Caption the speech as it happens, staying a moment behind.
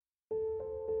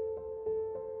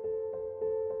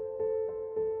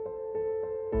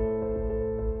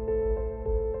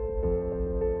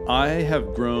I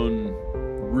have grown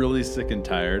really sick and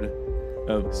tired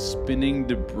of spinning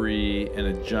debris and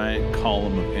a giant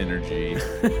column of energy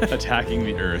attacking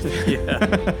the Earth.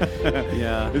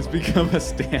 Yeah. It's become a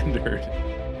standard.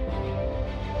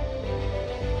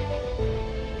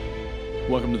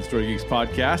 Welcome to the Story Geeks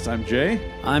podcast. I'm Jay.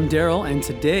 I'm Daryl, and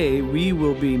today we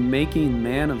will be making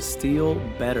Man of Steel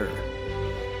better,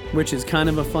 which is kind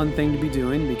of a fun thing to be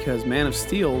doing because Man of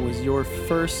Steel was your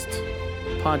first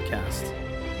podcast.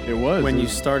 It was. When you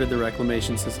started the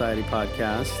Reclamation Society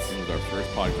podcast. It was our first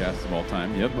podcast of all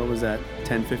time. Yep. What was that,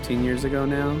 10, 15 years ago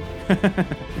now?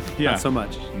 Yeah. Not so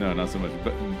much. No, not so much.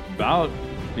 But about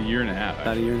a year and a half.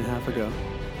 About a year and a half ago.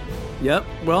 Yep.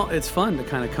 Well, it's fun to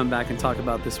kind of come back and talk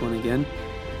about this one again.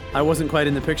 I wasn't quite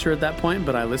in the picture at that point,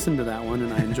 but I listened to that one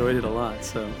and I enjoyed it a lot.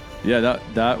 So yeah,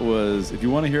 that was. If you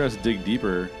want to hear us dig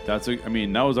deeper, that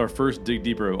was our first dig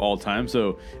deeper of all time.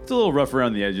 So it's a little rough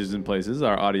around the edges in places.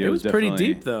 Our audio it was definitely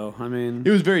pretty deep, though. I mean, it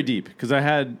was very deep because I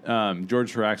had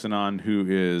George Haraxon on, who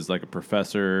is like a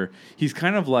professor. He's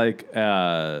kind of like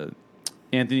Anthony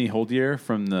Holdier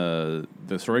from the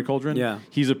Story Cauldron. Yeah,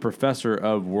 he's a professor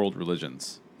of world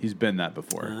religions. He's been that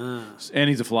before, and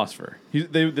he's a philosopher.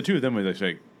 The two of them would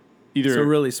like either so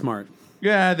really smart.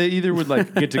 Yeah, they either would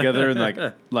like get together and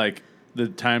like the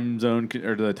time zone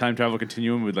or the time travel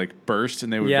continuum would like burst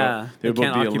and they would they would can't both be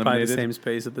occupy eliminated. the same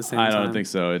space at the same time. I don't think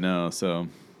so. No, so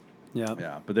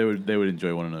yeah, but they would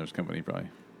enjoy one another's company probably.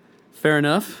 Fair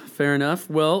enough.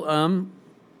 Well,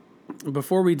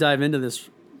 before we dive into this,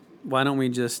 why don't we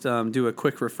just do a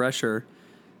quick refresher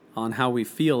on how we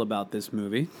feel about this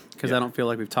movie? Because I don't feel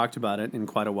like we've talked about it in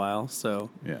quite a while. So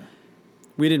yeah.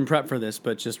 We didn't prep for this,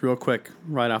 but just real quick,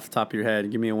 right off the top of your head,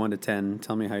 give me a 1 to 10.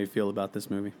 Tell me how you feel about this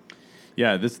movie.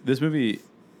 Yeah, this movie,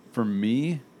 for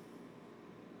me,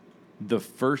 the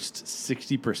first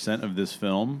 60% of this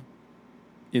film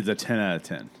is a 10 out of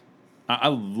 10. I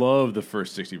love the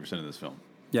first 60% of this film.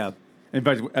 Yeah. In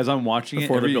fact, as I'm watching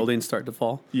before the buildings start to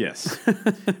fall. Yes.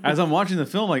 As I'm watching the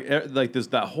film, like this,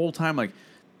 that whole time, like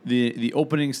the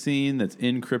opening scene that's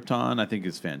in Krypton, I think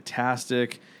is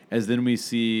fantastic. As then we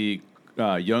see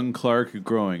young Clark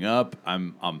growing up,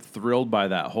 I'm thrilled by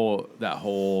that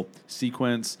whole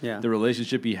sequence. Yeah. The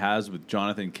relationship he has with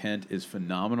Jonathan Kent is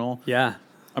phenomenal. Yeah.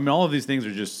 I mean, all of these things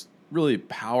are just really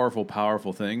powerful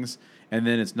things. And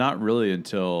then it's not really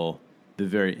until the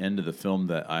very end of the film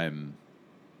that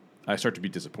I start to be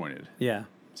disappointed. Yeah.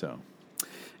 So.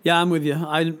 Yeah, I'm with you.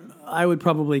 I would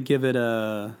probably give it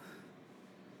a.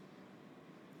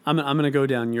 I'm going to go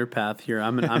down your path here.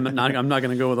 I'm not going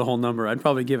to go with a whole number. I'd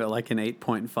probably give it like an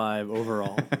 8.5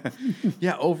 overall.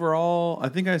 Yeah, overall, I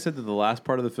think I said that the last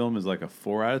part of the film is like a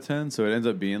 4 out of 10, so it ends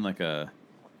up being like a.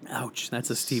 Ouch!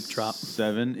 That's a steep drop.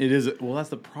 7. It is. Well, that's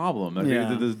the problem. I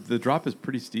Yeah. think the drop is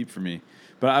pretty steep for me.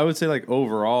 But I would say like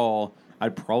overall,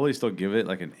 I'd probably still give it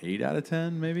like an 8 out of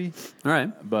 10, maybe. All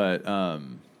right. But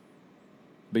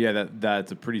yeah,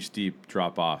 that's a pretty steep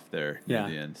drop off there near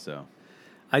the end. So.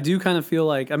 I do kind of feel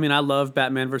like, I mean, I love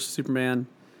Batman vs. Superman,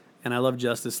 and I love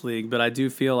Justice League, but I do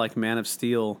feel like Man of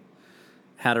Steel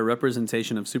had a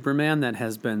representation of Superman that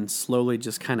has been slowly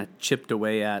just kind of chipped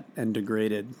away at and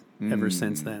degraded ever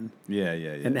since then. Yeah.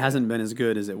 And it hasn't been as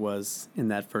good as it was in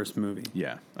that first movie.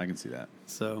 Yeah, I can see that.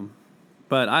 So,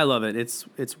 but I love it.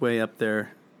 It's way up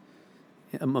there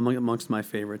amongst my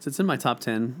favorites. It's in my top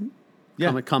 10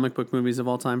 comic book movies of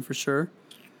all time for sure.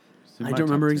 I don't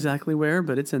remember exactly where,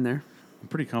 but it's in there. I'm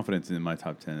pretty confident it's in my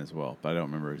top 10 as well, but I don't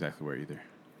remember exactly where either.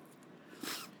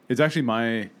 It's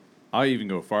actually I'll even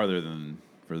go farther than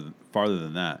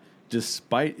that.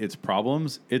 Despite its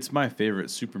problems, it's my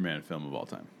favorite Superman film of all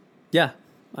time. Yeah,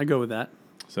 I go with that.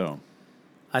 So,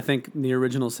 I think the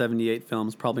original 78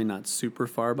 film's probably not super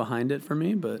far behind it for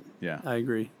me, but yeah, I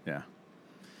agree. Yeah.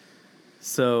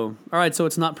 So, all right, so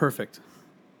it's not perfect.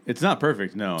 It's not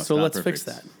perfect, no. So let's fix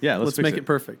that. Yeah, let's make it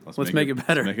perfect. Let's make it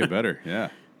better. Let's make it better, yeah.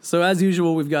 So as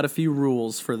usual, we've got a few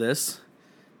rules for this.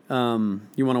 You want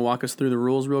to walk us through the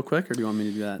rules real quick, or do you want me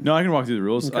to do that? No, I can walk through the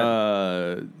rules.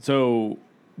 Okay. So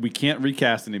we can't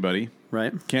recast anybody.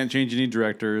 Right. Can't change any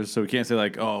directors. So we can't say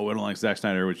like, oh, we don't like Zack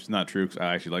Snyder, which is not true because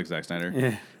I actually like Zack Snyder.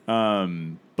 Yeah.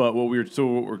 But what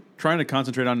we're trying to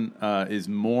concentrate on is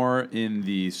more in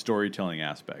the storytelling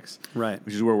aspects. Right.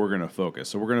 Which is where we're going to focus.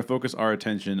 So we're going to focus our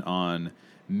attention on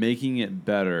making it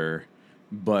better,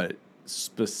 but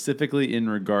specifically in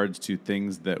regards to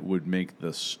things that would make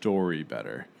the story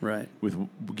better. Right.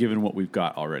 Given what we've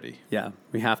got already. Yeah.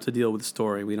 We have to deal with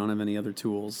story. We don't have any other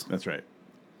tools. That's right.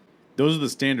 Those are the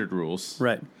standard rules.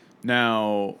 Right.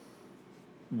 Now,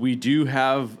 we do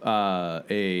have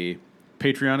a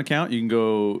Patreon account. You can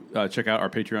go check out our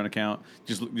Patreon account.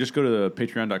 Just go to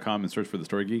patreon.com and search for the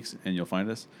Story Geeks, and you'll find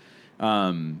us.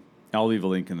 I'll leave a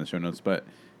link in the show notes. But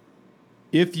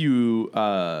if you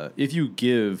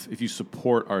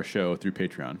support our show through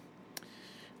Patreon,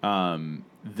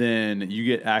 then you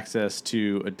get access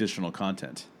to additional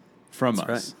content from us.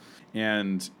 Right.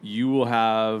 And you will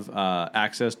have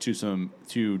access to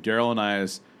Daryl and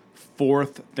I's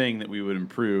fourth thing that we would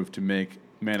improve to make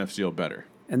Man of Steel better.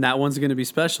 And that one's going to be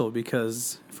special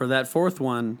because for that fourth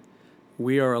one,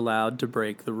 we are allowed to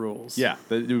break the rules. Yeah,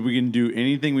 we can do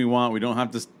anything we want. We don't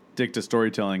have to stick to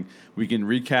storytelling. We can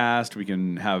recast. We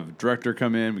can have director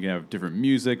come in. We can have different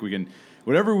music. We can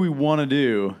whatever we want to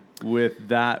do with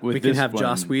that. With we can have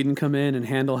Joss Whedon come in and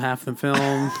handle half the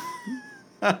film.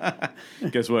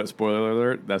 Guess what? Spoiler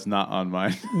alert. That's not on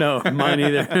mine. No, mine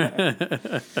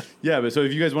either. Yeah, but so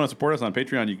if you guys want to support us on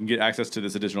Patreon, you can get access to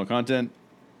this additional content.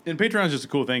 And Patreon is just a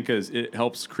cool thing because it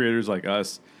helps creators like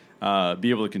us be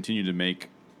able to continue to make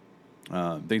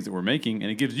things that we're making,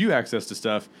 and it gives you access to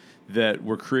stuff that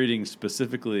we're creating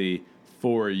specifically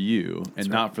for you and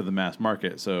not for the mass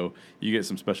market. So you get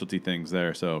some specialty things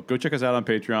there. So go check us out on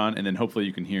Patreon, and then hopefully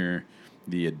you can hear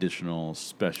the additional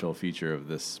special feature of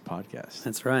this podcast.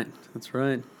 That's right. That's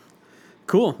right.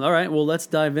 Cool. All right. Well, let's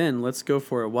dive in. Let's go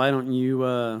for it. Why don't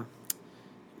you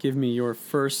give me your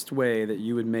first way that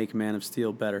you would make Man of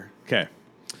Steel better? Okay.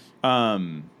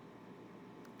 I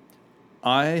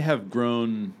have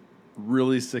grown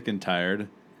really sick and tired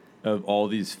of all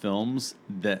these films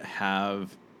that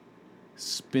have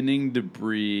spinning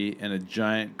debris and a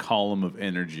giant column of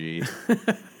energy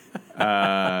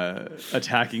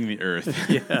attacking the Earth.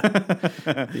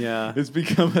 Yeah. Yeah. It's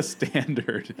become a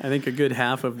standard. I think a good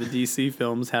half of the DC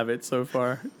films have it so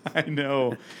far. I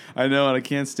know, and I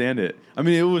can't stand it. I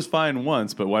mean, it was fine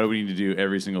once, but why do we need to do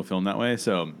every single film that way?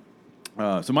 So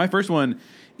my first one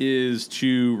is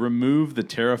to remove the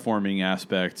terraforming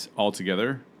aspect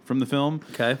altogether from the film.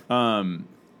 Okay.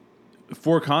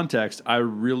 For context, I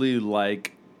really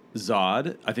like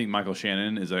Zod. I think Michael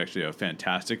Shannon is actually a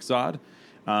fantastic Zod.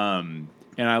 And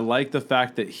I like the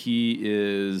fact that he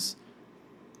is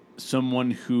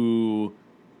someone who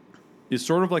is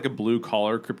sort of like a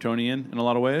blue-collar Kryptonian in a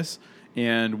lot of ways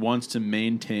and wants to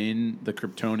maintain the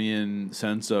Kryptonian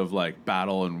sense of like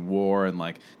battle and war and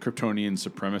like Kryptonian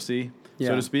supremacy,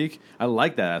 so to speak. I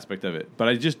like that aspect of it, but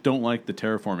I just don't like the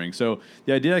terraforming. So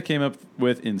the idea I came up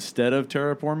with instead of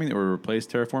terraforming or replace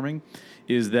terraforming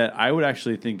is that I would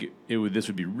actually think this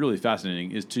would be really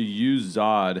fascinating is to use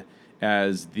Zod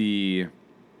as the,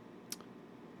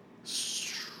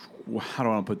 how do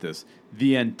I want to put this?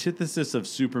 The antithesis of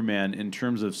Superman in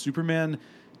terms of Superman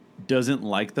doesn't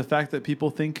like the fact that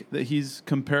people think that he's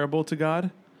comparable to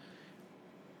God.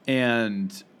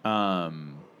 And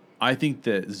I think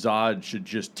that Zod should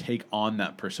just take on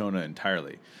that persona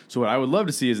entirely. So what I would love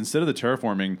to see is instead of the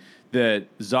terraforming,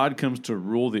 that Zod comes to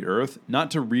rule the Earth,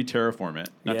 not to re-terraform it,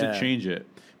 not to change it,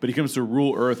 but he comes to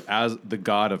rule Earth as the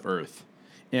god of Earth.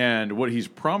 And what he's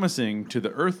promising to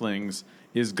the Earthlings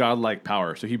is godlike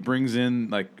power. So he brings in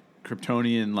like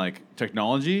Kryptonian like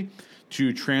technology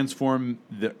to transform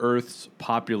the Earth's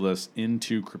populace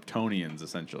into Kryptonians,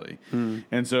 essentially.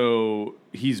 And so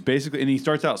he's basically, and he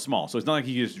starts out small. So it's not like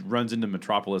he just runs into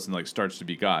Metropolis and like starts to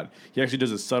be God. He actually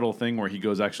does a subtle thing where he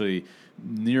goes actually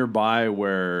nearby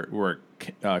where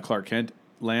Clark Kent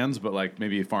lands, but like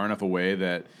maybe far enough away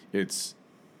that it's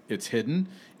hidden,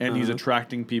 and he's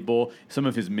attracting people. Some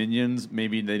of his minions,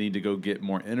 maybe they need to go get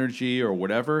more energy or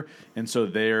whatever, and so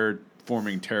they're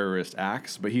forming terrorist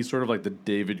acts. But he's sort of like the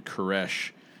David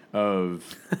Koresh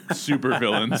of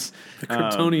supervillains. The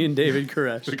Kryptonian David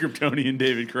Koresh. The Kryptonian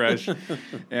David Koresh.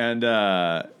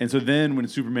 And so then when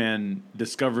Superman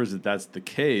discovers that that's the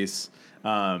case,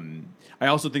 I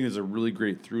also think there's a really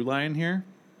great through line here,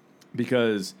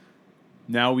 because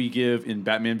now we give, in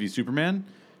Batman v Superman,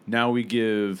 now we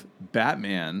give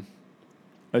Batman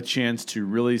a chance to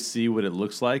really see what it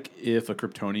looks like if a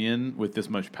Kryptonian with this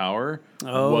much power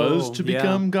was to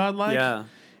become godlike. Yeah.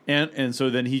 And so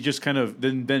then he just kind of,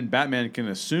 then Batman can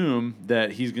assume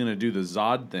that he's going to do the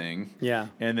Zod thing. Yeah.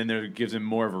 And then there gives him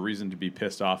more of a reason to be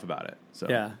pissed off about it.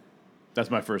 So that's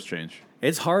my first change.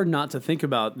 It's hard not to think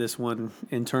about this one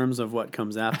in terms of what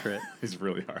comes after it. It's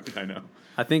really hard, I know.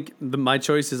 I think my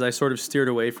choice is I sort of steered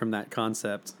away from that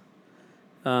concept.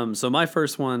 So my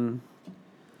first one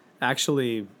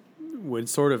actually would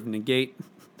sort of negate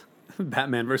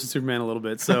Batman versus Superman a little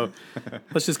bit. So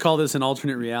let's just call this an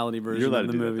alternate reality version of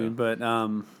the movie. But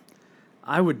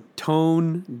I would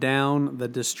tone down the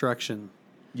destruction.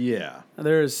 Yeah.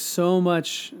 There is so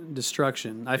much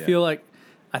destruction. I feel like,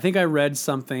 I think I read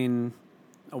something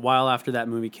a while after that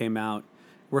movie came out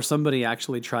where somebody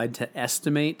actually tried to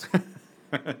estimate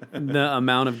the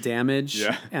amount of damage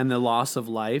and the loss of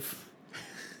life.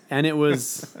 And it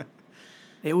was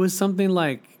something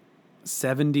like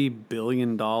 $70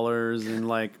 billion and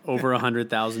like over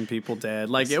 100,000 people dead.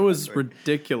 Like it was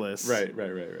ridiculous. Right.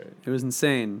 It was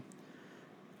insane.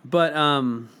 But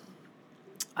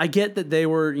I get that they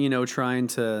were, trying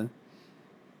to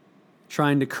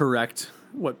correct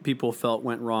what people felt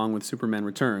went wrong with Superman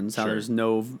Returns. How there's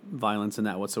no violence in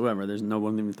that whatsoever. There's no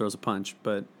one even throws a punch.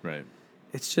 But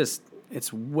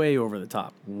it's way over the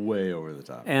top. Way over the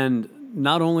top. And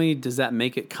not only does that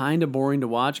make it kind of boring to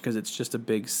watch because it's just a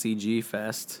big CG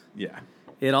fest. Yeah.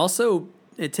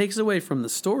 It takes away from the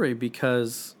story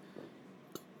because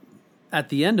at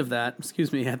the end of that,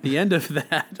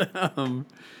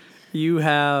 you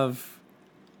have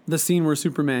the scene where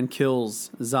Superman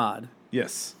kills Zod.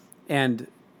 Yes. And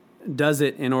does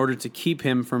it in order to keep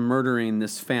him from murdering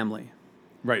this family.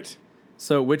 Right.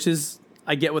 So, which is,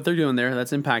 I get what they're doing there.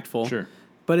 That's impactful. Sure.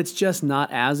 But it's just not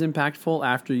as impactful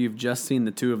after you've just seen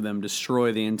the two of them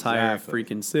destroy the entire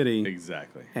freaking city.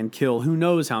 Exactly. And kill who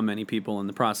knows how many people in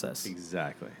the process.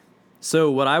 Exactly.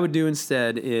 So what I would do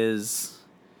instead is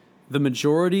the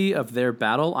majority of their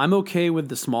battle, I'm okay with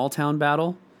the small town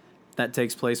battle that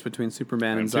takes place between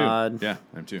Superman and Zod. Yeah,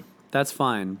 I'm too. That's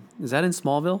fine. Is that in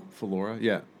Smallville? Flora?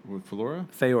 Yeah. Flora?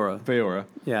 Feora.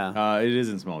 Yeah. It is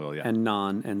in Smallville, yeah. And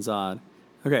Non and Zod.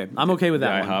 Okay, I'm okay with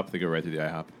that one. IHOP, they go right through the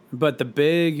IHOP. But the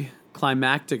big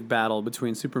climactic battle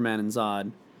between Superman and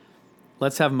Zod,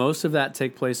 let's have most of that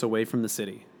take place away from the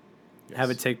city. Yes. Have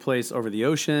it take place over the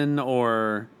ocean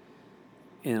or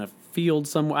in a field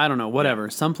somewhere. I don't know, whatever. Yeah.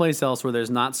 Someplace else where there's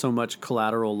not so much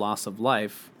collateral loss of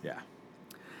life. Yeah.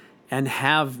 And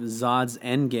have Zod's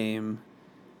endgame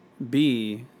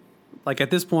be, like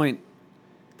at this point,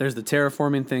 there's the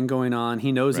terraforming thing going on.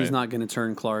 He knows he's not going to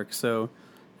turn Clark. So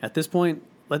at this point,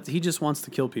 he just wants to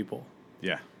kill people.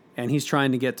 Yeah. And he's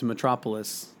trying to get to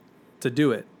Metropolis to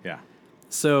do it. Yeah.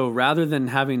 So rather than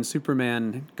having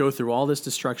Superman go through all this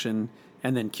destruction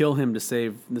and then kill him to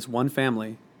save this one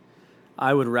family,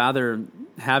 I would rather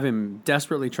have him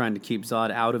desperately trying to keep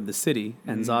Zod out of the city,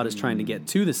 and Zod is trying to get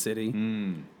to the city,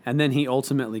 and then he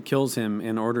ultimately kills him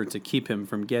in order to keep him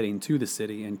from getting to the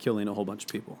city and killing a whole bunch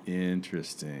of people.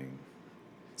 Interesting.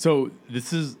 So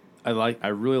this is... I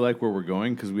really like where we're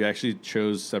going because we actually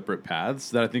chose separate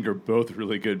paths that I think are both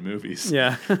really good movies.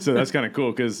 Yeah. So that's kind of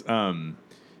cool because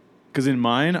in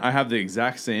mine, I have the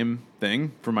exact same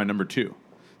thing for my number 2.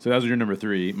 So that was your number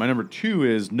 3. My number 2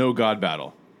 is no God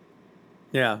battle.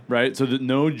 Yeah. Right? So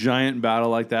no giant battle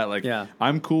like that. Like,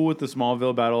 I'm cool with the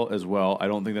Smallville battle as well. I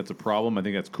don't think that's a problem. I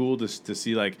think that's cool to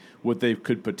see like what they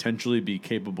could potentially be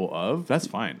capable of. That's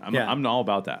fine. I'm all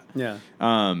about that. Yeah.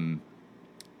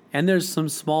 And there's some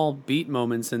small beat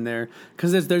moments in there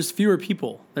because there's fewer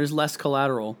people. There's less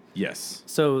collateral. Yes.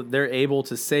 So they're able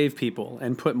to save people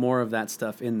and put more of that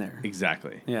stuff in there.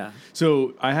 Exactly. Yeah.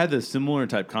 So I had the similar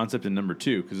type concept in number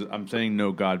 2 because I'm saying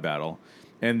no God battle.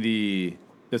 And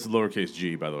that's lowercase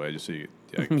g, by the way, just so you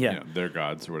know, they're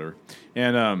gods or whatever.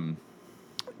 And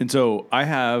so I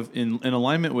have in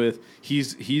alignment with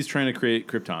he's trying to create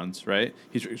Kryptons, right?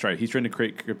 He's trying to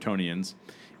create Kryptonians.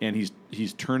 And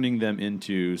he's turning them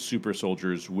into super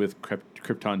soldiers with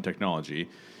Krypton technology.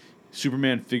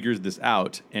 Superman figures this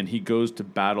out, and he goes to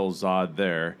battle Zod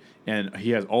there. And he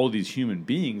has all these human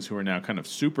beings who are now kind of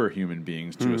superhuman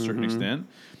beings to a certain extent.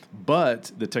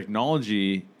 But the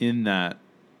technology in that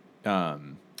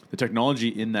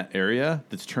area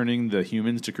that's turning the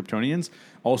humans to Kryptonians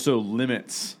also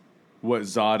limits what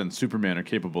Zod and Superman are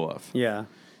capable of. Yeah.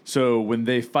 So when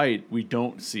they fight, we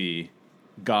don't see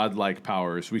godlike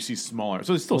powers. We see smaller,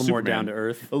 so it's still a little Superman, more down to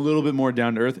earth. A little bit more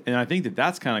down to earth, and I think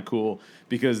that's kind of cool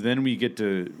because then we get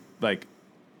to like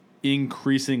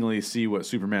increasingly see what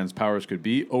Superman's powers could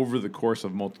be over the course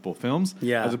of multiple films,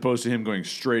 as opposed to him going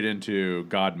straight into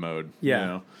God mode.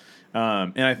 Yeah,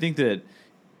 and I think that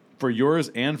for yours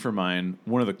and for mine,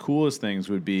 one of the coolest things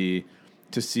would be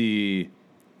to see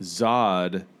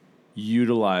Zod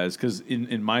utilize, because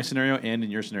in my scenario and in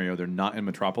your scenario, they're not in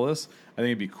Metropolis. I think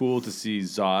it'd be cool to see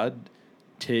Zod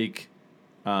take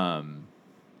Jonathan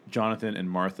and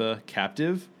Martha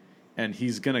captive, and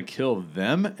he's gonna kill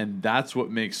them, and that's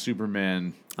what makes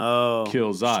Superman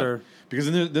kill Zod. Sure.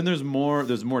 Because then there's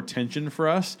more tension for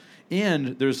us,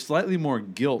 and there's slightly more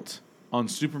guilt on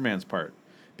Superman's part.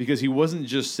 Because he wasn't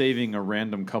just saving a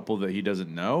random couple that he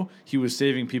doesn't know. He was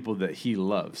saving people that he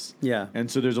loves. Yeah. And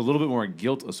so there's a little bit more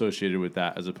guilt associated with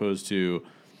that as opposed to...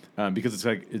 because it's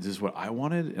like, is this what I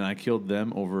wanted? And I killed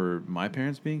them over my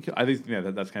parents being killed? I think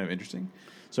that's kind of interesting.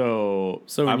 So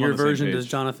So I'm in on your the same version, page. does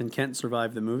Jonathan Kent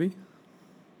survive the movie?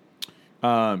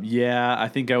 Yeah, I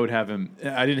think I would have him.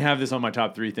 I didn't have this on my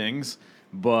top 3 things,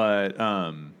 but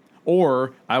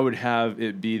or I would have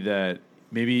it be that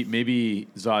maybe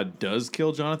Zod does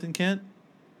kill Jonathan Kent.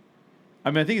 I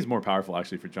mean, I think it's more powerful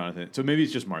actually for Jonathan. So maybe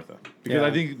it's just Martha, because Yeah.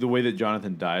 I think the way that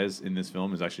Jonathan dies in this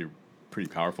film is actually pretty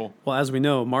powerful. Well, as we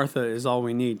know, Martha is all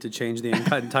we need to change the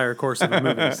entire course of a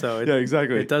movie. So Yeah,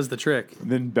 exactly. it does the trick.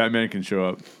 Then Batman can show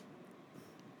up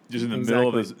just in the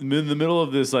Exactly. middle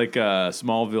of this like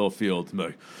Smallville field. And be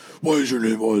like, why is your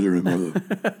name? Why is your name?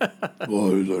 Why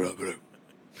is that happening?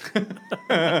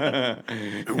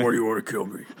 And why do you want to kill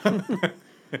me?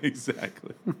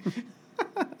 Exactly.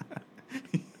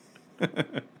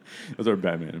 Those are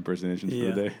Batman impersonations for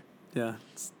the day. Yeah,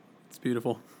 it's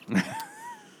beautiful.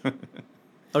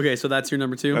 Okay, so that's your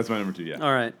number 2? That's my number 2, yeah.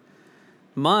 All right.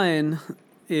 Mine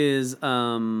is,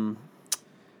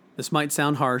 this might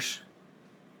sound harsh.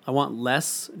 I want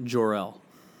less Jor-El.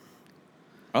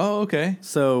 Oh, okay.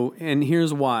 So, and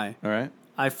here's why. All right.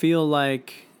 I feel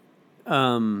like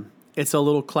it's a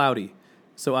little cloudy.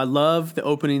 So I love the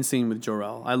opening scene with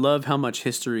Jor-El. I love how much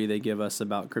history they give us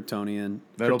about Kryptonian.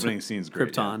 That opening scene's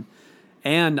great. Krypton.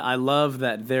 And I love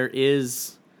that there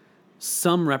is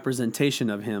some representation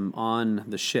of him on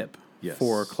the ship Yes.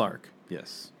 for Clark.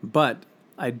 Yes. But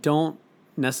I don't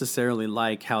necessarily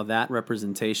like how that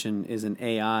representation is an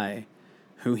AI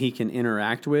who he can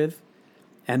interact with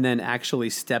and then actually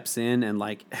steps in and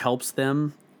like helps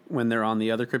them when they're on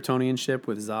the other Kryptonian ship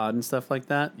with Zod and stuff like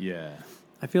that. Yeah.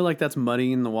 I feel like that's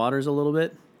muddying the waters a little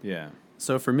bit. Yeah.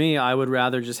 So for me, I would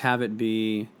rather just have it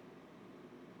be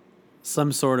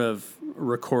some sort of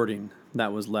recording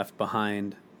that was left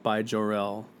behind by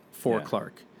Jor-El for Yeah.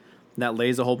 Clark that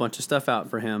lays a whole bunch of stuff out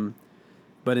for him,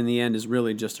 but in the end is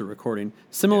really just a recording.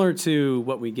 Similar to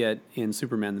what we get in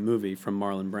Superman the movie from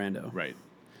Marlon Brando. Right.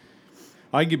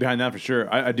 I can get behind that for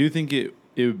sure. I do think it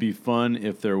would be fun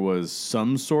if there was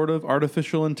some sort of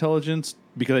artificial intelligence,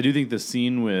 because I do think the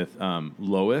scene with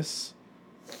Lois,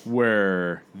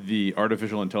 where the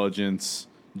artificial intelligence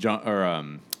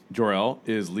Jor-El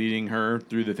is leading her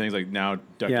through the things like now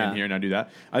duck in here, now do that.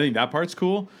 I think that part's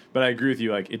cool, but I agree with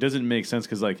you. Like, it doesn't make sense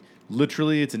because like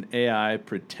literally it's an AI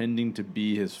pretending to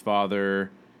be his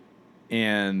father.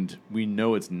 And we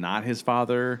know it's not his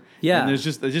father. Yeah. And there's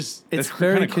just It's that's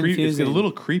very kinda confusing. It's a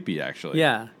little creepy, actually.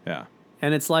 Yeah. Yeah.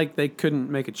 And it's like they couldn't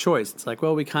make a choice. It's like,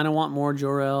 well, we kind of want more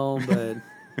Jor-El, but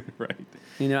Right.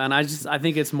 you know, and I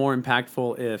think it's more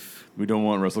impactful if We don't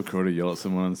want Russell Crowe to yell at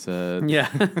someone on set.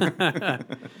 yeah.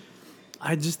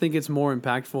 I just think it's more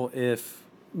impactful if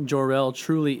Jor-El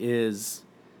truly is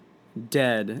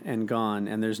dead and gone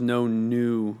and there's no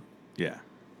new Yeah.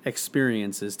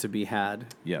 experiences to be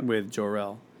had Yep. with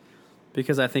Jor-El.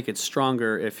 Because I think it's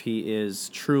stronger if he is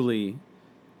truly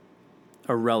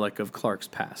a relic of Clark's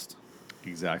past.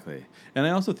 Exactly. And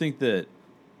I also think that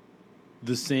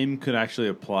the same could actually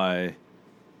apply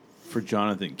for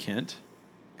Jonathan Kent,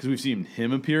 because we've seen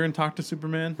him appear and talk to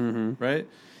Superman, right?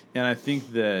 And I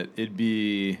think that it'd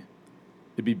be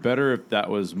better if that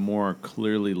was more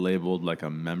clearly labeled like a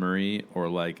memory or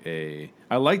like a.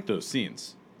 I like those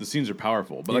scenes. The scenes are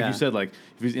powerful, but like Yeah. you said, like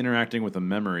if he's interacting with a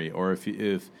memory, or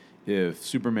if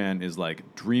Superman is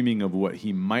like dreaming of what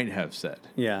he might have said,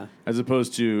 Yeah. as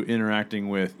opposed to interacting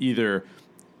with either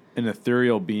an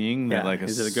ethereal being that Yeah. like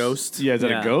Is it a ghost? Yeah, is that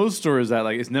Yeah. a ghost, or is that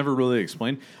like it's never really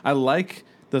explained? I like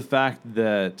the fact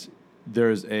that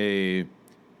there's a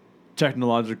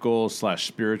technological /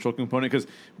 spiritual component, because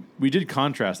we did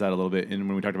contrast that a little bit in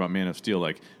when we talked about Man of Steel.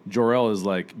 Like Jor-El is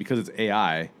like, because it's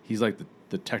AI, he's like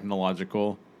the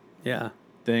technological Yeah.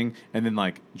 thing, and then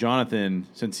like Jonathan,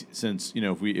 since you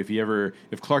know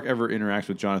if Clark ever interacts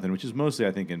with Jonathan, which is mostly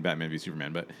I think in Batman v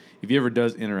Superman, but if he ever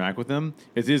does interact with him,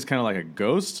 it is kind of like a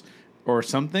ghost or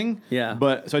something. Yeah.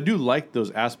 But so I do like those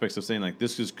aspects of saying like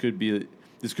this could be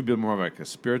more of like a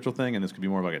spiritual thing, and this could be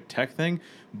more of like a tech thing,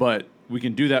 but we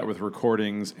can do that with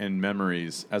recordings and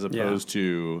memories as opposed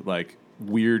to like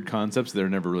weird concepts that are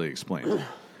never really explained.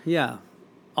 Yeah.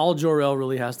 All Jor-El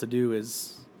really has to do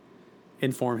is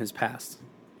inform his past.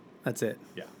 That's it.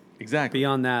 Yeah, exactly.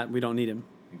 Beyond that, we don't need him.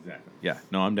 Exactly. Yeah.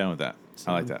 No, I'm down with that.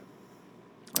 I like that.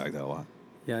 I like that a lot.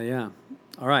 Yeah.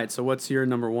 All right. So what's your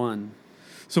number 1?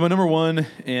 So my number 1,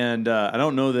 and I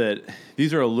don't know that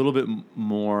these are a little bit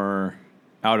more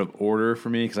out of order for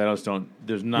me, because I just don't.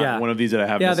 There's not one of these that I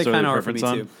have they necessarily kind a of are for preference me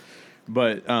on. too.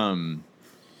 But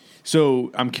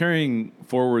so I'm carrying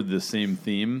forward the same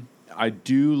theme. I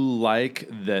do like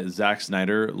that Zack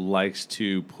Snyder likes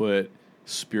to put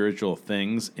spiritual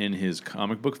things in his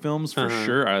comic book films for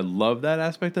sure. I love that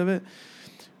aspect of it.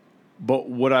 But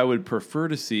what I would prefer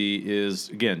to see is,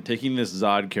 again, taking this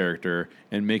Zod character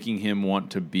and making him want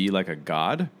to be like a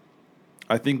god,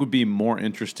 I think would be more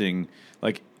interesting.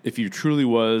 Like, if he truly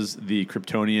was the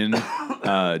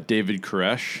Kryptonian David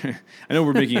Koresh. I know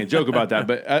we're making a joke about that,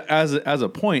 but as a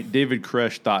point, David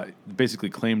Koresh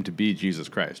basically claimed to be Jesus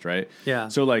Christ, right? Yeah.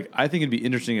 So, like, I think it'd be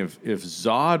interesting if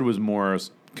Zod was more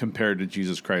compared to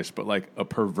Jesus Christ, but like a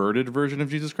perverted version of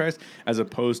Jesus Christ, as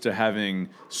opposed to having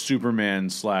Superman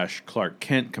 / Clark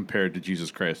Kent compared to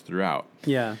Jesus Christ throughout.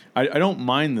 Yeah. I don't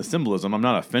mind the symbolism. I'm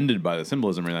not offended by the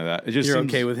symbolism or anything like that. It just You're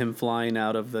seems okay with him flying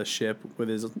out of the ship with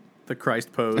the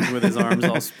Christ pose with his arms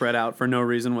all spread out for no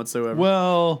reason whatsoever.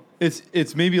 Well,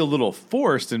 it's maybe a little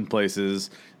forced in places,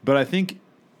 but I think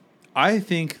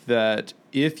that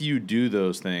if you do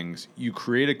those things, you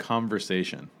create a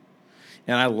conversation.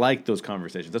 And I like those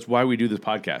conversations. That's why we do this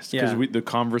podcast, because the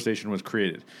conversation was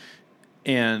created.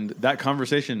 And that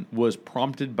conversation was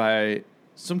prompted by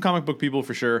some comic book people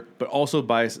for sure, but also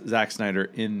by Zack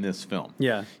Snyder in this film.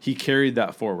 Yeah. He carried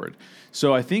that forward.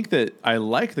 So I think that I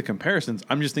like the comparisons.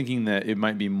 I'm just thinking that it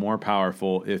might be more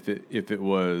powerful if it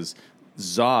was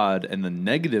Zod and the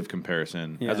negative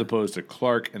comparison as opposed to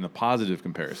Clark and the positive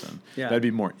comparison. Yeah. That'd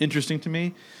be more interesting to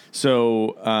me.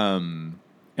 So,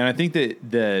 and I think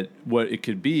that what it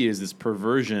could be is this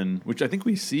perversion, which I think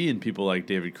we see in people like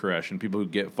David Koresh and people who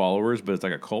get followers, but it's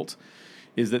like a cult,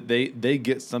 is that they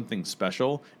get something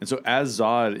special. And so as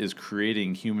Zod is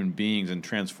creating human beings and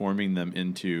transforming them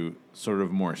into sort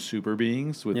of more super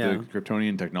beings with the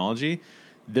Kryptonian technology,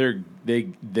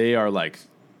 they are like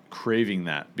craving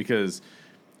that, because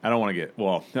I don't want to get,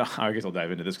 well, I guess I'll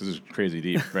dive into this because it's crazy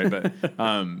deep, right?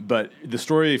 But the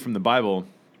story from the Bible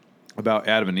about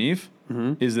Adam and Eve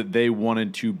is that they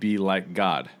wanted to be like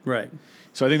God. Right.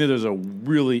 So I think that there's a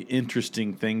really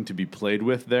interesting thing to be played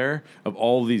with there, of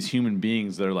all these human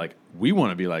beings that are like, we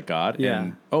want to be like God. Yeah.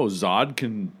 And, Zod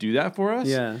can do that for us?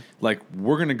 Yeah. Like,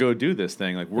 we're going to go do this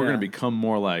thing. Like, we're going to become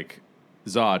more like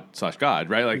Zod / God,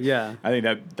 right? Like, I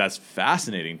think that's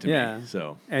fascinating to me.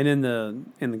 So, and in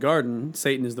the garden,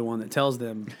 Satan is the one that tells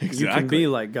them you can be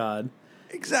like God.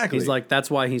 Exactly. He's like, that's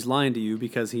why he's lying to you,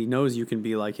 because he knows you can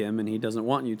be like him and he doesn't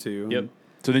want you to. Yep.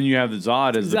 So then you have the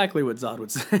Zod as exactly what Zod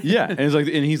would say. Yeah, and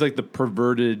he's like the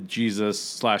perverted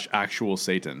Jesus / actual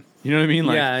Satan. You know what I mean?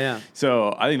 Like, yeah.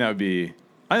 So I think that'd be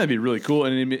really cool,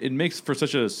 and it makes for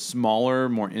such a smaller,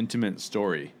 more intimate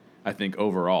story, I think,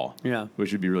 overall. Yeah.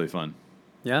 Which would be really fun.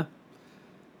 Yeah.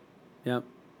 Yep.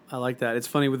 I like that. It's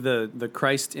funny with the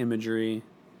Christ imagery.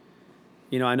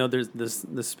 You know, I know there's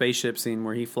the spaceship scene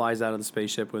where he flies out of the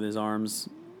spaceship with his arms,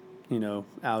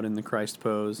 out in the Christ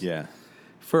pose. Yeah.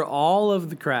 For all of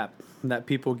the crap that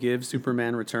people give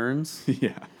Superman Returns,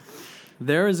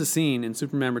 there is a scene in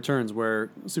Superman Returns where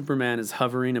Superman is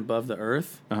hovering above the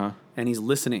earth and he's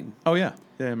listening. Oh, yeah.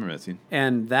 Yeah, I remember that scene.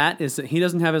 And that is, he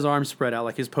doesn't have his arms spread out.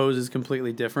 Like, his pose is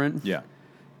completely different. Yeah.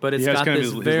 But it's got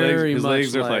this very much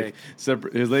legs are like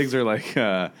separate. His legs are like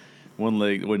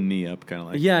one knee up, kind of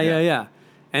like. Yeah.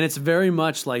 And it's very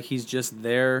much like he's just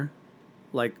there,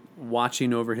 like,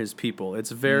 watching over his people.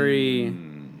 It's very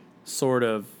sort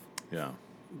of,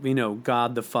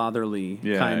 God the Fatherly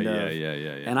kind of. Yeah.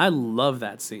 And I love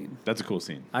that scene. That's a cool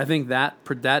scene. I think that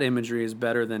imagery is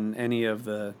better than any of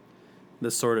the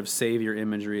sort of savior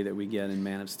imagery that we get in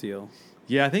Man of Steel.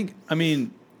 Yeah,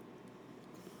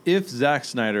 if Zack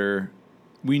Snyder,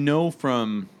 we know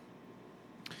from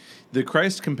the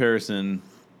Christ comparison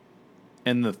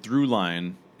and the through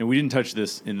line, and we didn't touch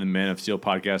this in the Man of Steel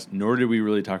podcast, nor did we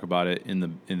really talk about it in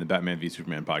the Batman v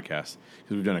Superman podcast,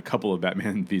 because we've done a couple of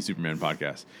Batman v Superman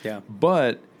podcasts. Yeah.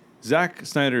 But Zack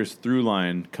Snyder's through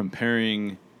line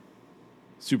comparing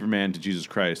Superman to Jesus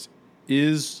Christ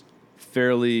is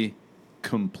fairly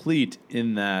complete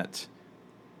in that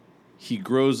he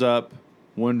grows up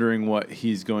wondering what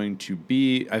he's going to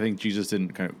be. I think Jesus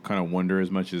didn't kind of wonder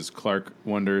as much as Clark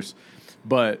wonders,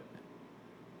 but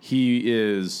he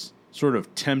is sort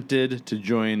of tempted to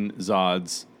join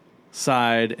Zod's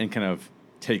side and kind of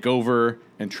take over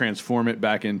and transform it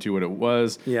back into what it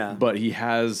was. Yeah. But he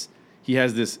has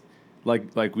this,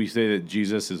 like we say that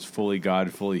Jesus is fully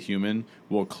God, fully human.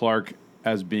 Well, Clark,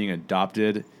 as being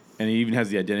adopted, and he even has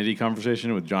the identity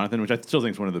conversation with Jonathan, which I still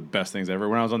think is one of the best things ever.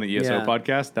 When I was on the ESO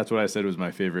podcast, that's what I said was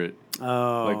my favorite,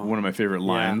 like one of my favorite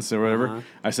lines or whatever.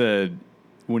 I said,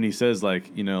 when he says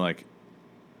something,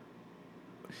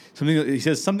 he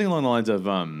says something along the lines of,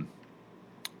 are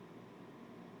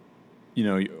you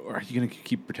going to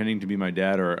keep pretending to be my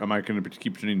dad, or am I going to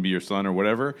keep pretending to be your son, or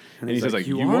whatever? And he says,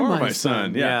 you are my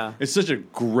son. Yeah. It's such a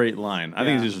great line. I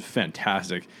think it's just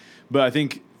fantastic. But I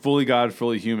think fully God,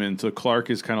 fully human. So Clark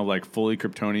is kind of like fully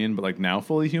Kryptonian, but like now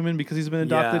fully human because he's been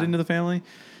adopted Yeah. into the family.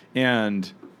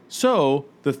 And so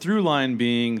the through line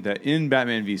being that in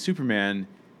Batman v Superman,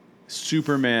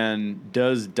 Superman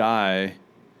does die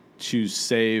to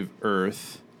save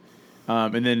Earth,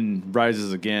 and then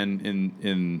rises again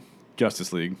in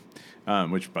Justice League.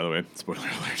 Which, by the way, spoiler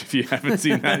alert if you haven't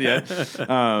seen that yet.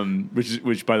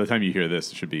 Which by the time you hear this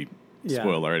should be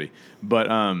spoiled already.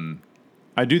 But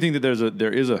I do think that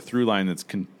there is a through line that's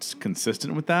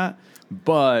consistent with that,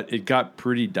 but it got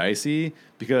pretty dicey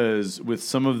because with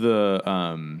some of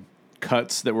the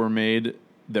cuts that were made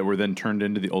that were then turned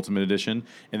into the Ultimate Edition,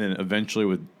 and then eventually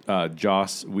with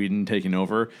Joss Whedon taking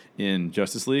over in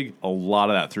Justice League, a lot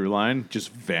of that through line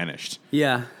just vanished.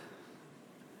 Yeah.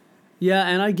 Yeah,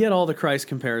 and I get all the Christ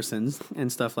comparisons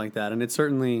and stuff like that, and it's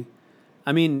certainly,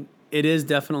 I mean, it is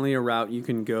definitely a route you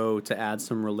can go to add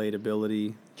some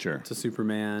relatability to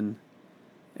Superman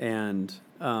and,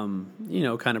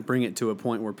 kind of bring it to a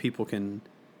point where people can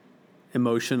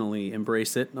emotionally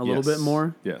embrace it a little bit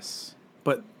more. Yes.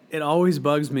 But it always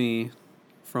bugs me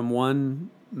from one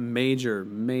major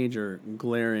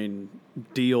glaring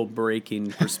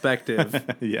deal-breaking perspective.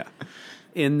 Yeah.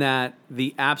 In that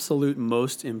the absolute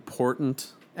most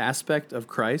important aspect of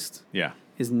Christ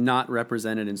is not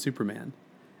represented in Superman,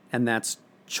 and that's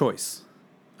choice.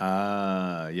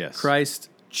 Yes. Christ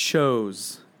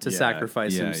chose to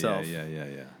sacrifice himself.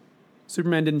 Yeah.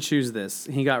 Superman didn't choose this.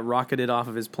 He got rocketed off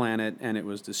of his planet, and it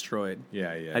was destroyed.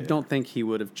 I don't think he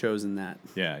would have chosen that.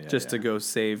 Just to go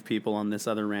save people on this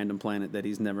other random planet that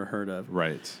he's never heard of.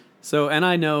 Right. So, and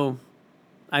I know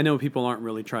people aren't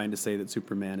really trying to say that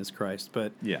Superman is Christ,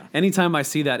 but anytime I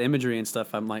see that imagery and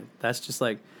stuff, I'm like, that's just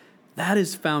like, that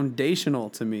is foundational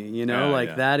to me,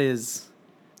 that is,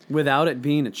 without it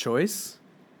being a choice,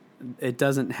 it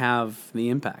doesn't have the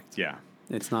impact. Yeah.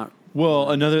 It's not.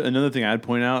 Well, another thing I'd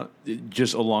point out,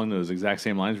 just along those exact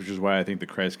same lines, which is why I think the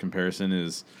Christ comparison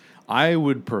is, I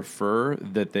would prefer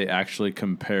that they actually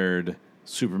compared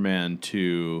Superman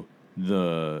to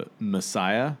the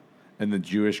Messiah and the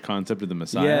Jewish concept of the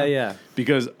Messiah. Yeah.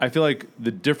 Because I feel like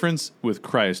the difference with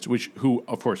Christ, who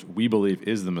of course we believe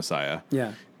is the Messiah.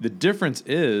 Yeah. The difference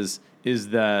is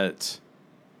that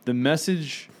the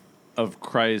message of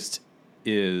Christ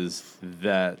is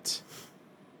that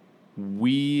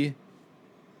we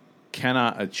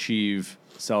cannot achieve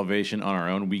salvation on our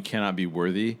own. We cannot be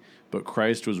worthy, but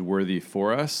Christ was worthy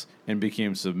for us and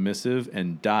became submissive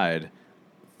and died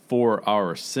for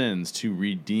our sins to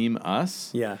redeem us.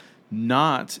 Yeah.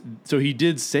 So he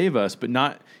did save us, but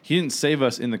he didn't save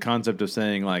us in the concept of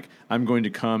saying like, I'm going to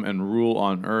come and rule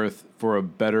on earth for a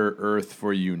better earth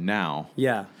for you now.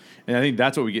 Yeah. And I think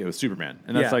that's what we get with Superman.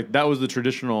 And that's that was the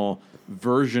traditional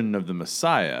version of the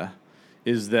Messiah,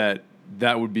 is that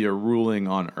would be a ruling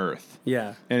on earth.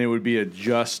 Yeah. And it would be a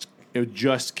just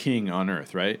king on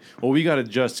earth, right? Well, we got a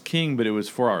just king, but it was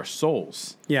for our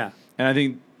souls. Yeah. And I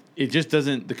think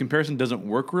the comparison doesn't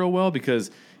work real well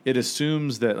because it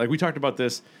assumes that, like we talked about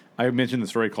this, I mentioned the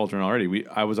story Cauldron already.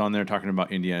 I was on there talking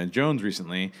about Indiana Jones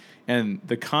recently, and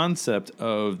the concept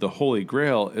of the Holy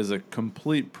Grail is a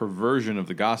complete perversion of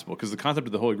the gospel, because the concept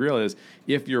of the Holy Grail is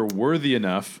if you're worthy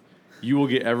enough, you will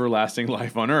get everlasting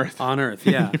life on earth. On earth,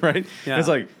 yeah. Right? Yeah. And it's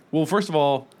like, well, first of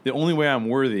all, the only way I'm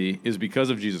worthy is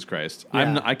because of Jesus Christ.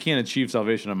 Yeah. I can't achieve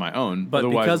salvation on my own. But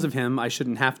because of him, I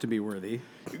shouldn't have to be worthy.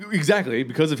 Exactly.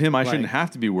 Because of him, I shouldn't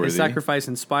have to be worthy. His sacrifice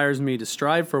inspires me to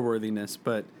strive for worthiness,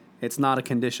 but it's not a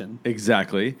condition.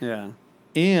 Exactly. Yeah.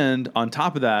 And on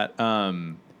top of that,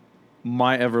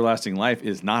 my everlasting life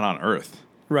is not on earth.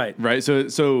 Right. Right.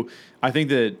 So I think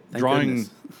that Goodness.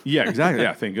 Yeah, exactly.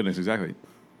 Yeah. Thank goodness. Exactly.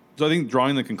 So I think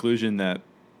drawing the conclusion that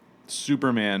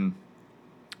Superman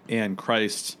and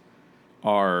Christ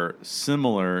are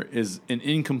similar is an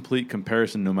incomplete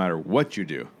comparison no matter what you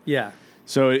do. Yeah.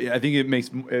 So I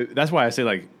think that's why I say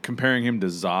like comparing him to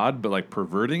Zod, but like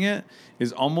perverting it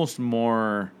is almost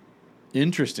more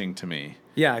interesting to me.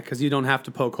 Yeah, because you don't have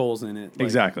to poke holes in it.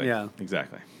 Exactly. Yeah.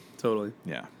 Exactly. Totally.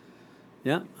 Yeah.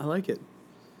 Yeah, I like it.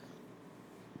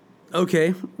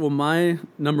 Okay, well, my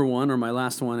number one, or my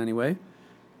last one anyway.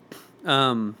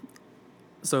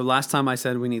 So last time I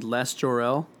said we need less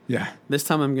Jor-El. Yeah. This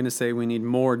time I'm going to say we need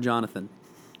more Jonathan.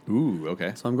 Ooh,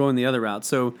 okay. So I'm going the other route.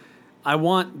 So I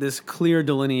want this clear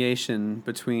delineation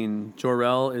between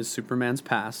Jor-El is Superman's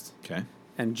past. Okay.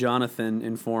 And Jonathan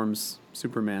informs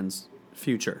Superman's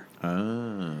future.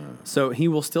 Ah. So he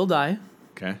will still die.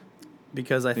 Okay.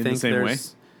 Because I In think the same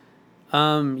there's...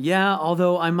 yeah,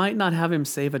 although I might not have him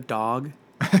save a dog.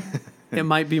 It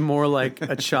might be more like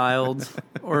a child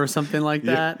or something like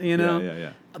that, you know?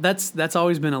 Yeah. That's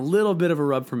always been a little bit of a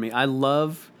rub for me. I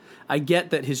love I get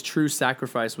that his true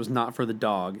sacrifice was not for the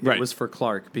dog. It Right. was for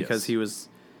Clark because Yes.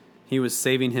 he was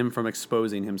saving him from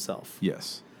exposing himself.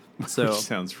 Yes. So Which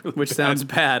sounds really which bad. sounds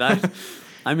bad.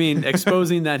 I mean,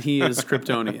 exposing that he is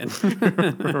Kryptonian.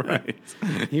 Right.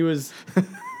 He was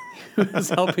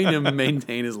helping him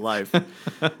maintain his life.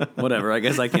 Whatever. I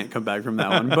guess I can't come back from that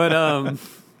one. But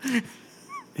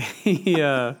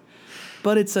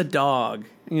but it's a dog,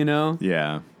 you know?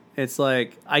 Yeah. It's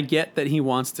like I get that he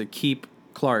wants to keep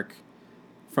Clark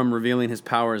from revealing his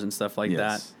powers and stuff like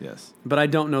that. Yes. But I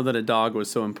don't know that a dog was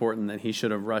so important that he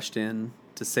should have rushed in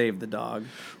to save the dog.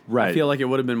 Right. I feel like it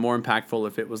would have been more impactful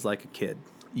if it was like a kid.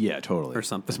 Yeah, totally. Or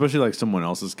something. Especially like someone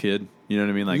else's kid. You know what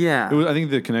I mean? Like, Yeah. It was, I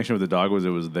think the connection with the dog was it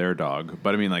was their dog.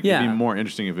 But I mean, like, Yeah. it'd be more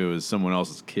interesting if it was someone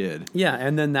else's kid. Yeah,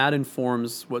 and then that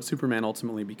informs what Superman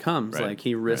ultimately becomes. Right, Like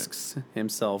he risks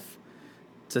himself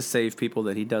to save people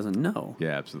that he doesn't know.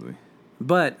 Yeah, absolutely.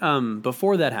 But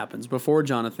before that happens, before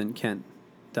Jonathan Kent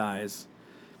dies,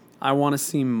 I want to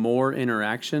see more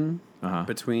interaction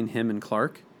between him and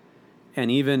Clark, and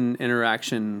even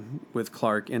interaction with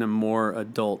Clark in a more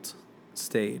adult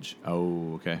stage.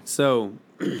 Oh, okay. So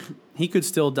he could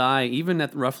still die even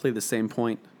at roughly the same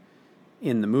point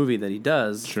in the movie that he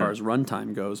does Sure. as far as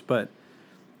runtime goes, but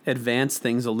advance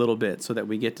things a little bit so that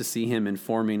we get to see him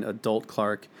informing adult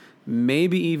Clark,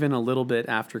 maybe even a little bit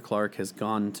after Clark has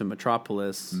gone to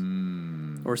Metropolis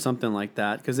or something like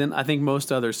that. Because then I think most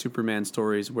other Superman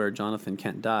stories where Jonathan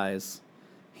Kent dies,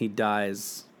 he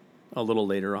dies a little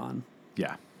later on.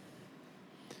 Yeah.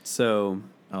 So,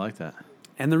 I like that.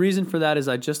 and the reason for that is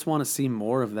I just want to see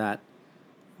more of that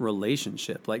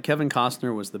relationship. Like Kevin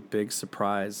Costner was the big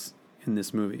surprise in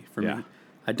this movie for Yeah. me.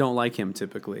 I don't like him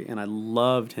typically, and I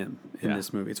loved him in Yeah.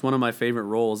 this movie. It's one of my favorite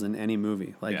roles in any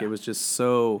movie. Like Yeah. it was just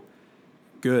so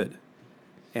good,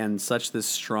 and such this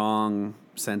strong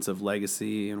sense of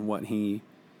legacy and what he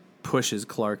pushes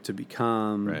Clark to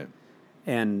become. Right.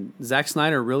 And Zack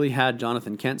Snyder really had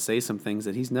Jonathan Kent say some things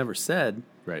that he's never said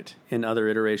Right. in other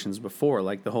iterations before,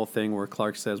 like the whole thing where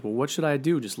Clark says, "Well, what should I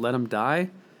do? Just let him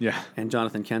die?" Yeah. And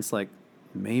Jonathan Kent's like,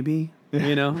 "Maybe."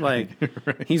 You know, like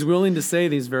he's willing to say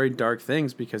these very dark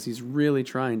things because he's really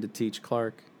trying to teach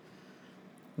Clark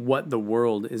what the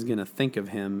world is going to think of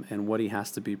him and what he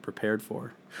has to be prepared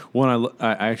for. One,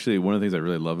 I actually, one of the things I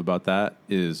really love about that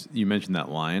is you mentioned that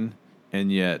line,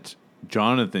 and yet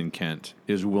Jonathan Kent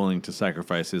is willing to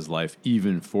sacrifice his life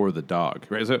even for the dog,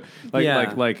 right? So,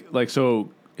 so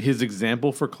his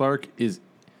example for Clark is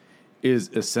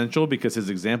essential because his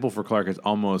example for Clark is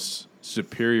almost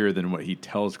superior than what he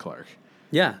tells Clark.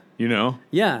 Yeah. You know?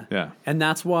 Yeah. Yeah. And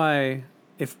that's why,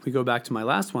 if we go back to my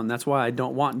last one, that's why I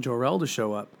don't want Jor-El to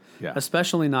show up. Yeah.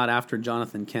 Especially not after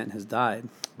Jonathan Kent has died.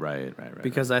 Right.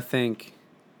 Because I think,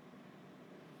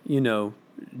 you know,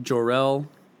 Jor-El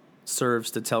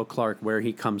serves to tell Clark where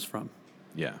he comes from.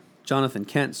 Yeah. Jonathan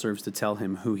Kent serves to tell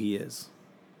him who he is.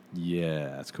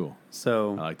 Yeah, that's cool.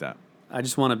 So I like that. I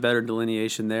just want a better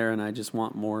delineation there, and I just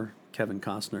want more Kevin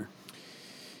Costner.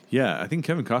 Yeah, I think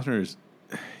Kevin Costner is,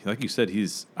 like you said,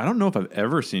 I don't know if I've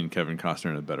ever seen Kevin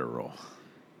Costner in a better role.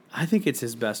 I think it's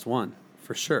his best one,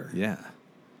 for sure. Yeah.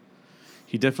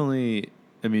 He definitely,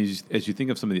 I mean, as you think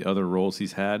of some of the other roles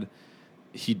he's had,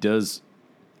 he does.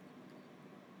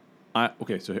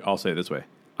 Okay, so I'll say it this way.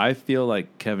 I feel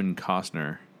like Kevin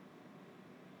Costner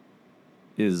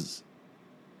is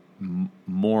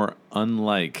more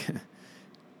unlike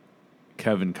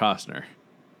Kevin Costner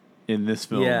in this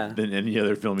film than any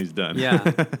other film he's done.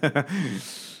 Yeah.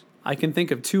 I can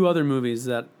think of two other movies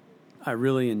that I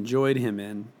really enjoyed him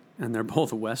in, and they're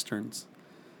both Westerns.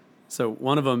 So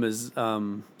one of them is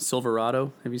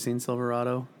Silverado. Have you seen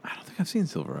Silverado? I don't think I've seen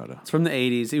Silverado. It's from the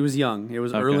 80s. He was young. It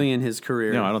was early in his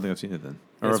career. No, I don't think I've seen it then.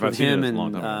 Or It's if I've with seen him it, it's a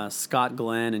long time and ago. Scott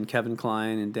Glenn and Kevin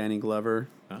Kline and Danny Glover.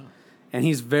 Oh. And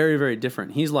he's very, very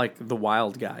different. He's like the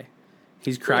wild guy.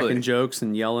 He's cracking Really? jokes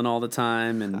and yelling all the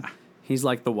time, and he's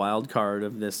like the wild card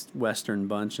of this Western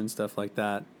bunch and stuff like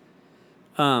that.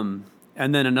 And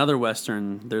then another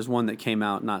Western, there's one that came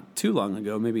out not too long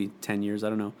ago, maybe 10 years, I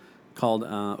don't know, called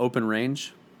Open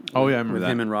Range. Oh, yeah, I remember with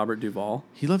that. him and Robert Duvall.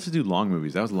 He loves to do long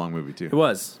movies. That was a long movie, too. It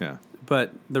was. Yeah.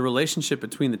 But the relationship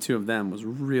between the two of them was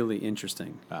really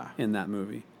interesting Ah. in that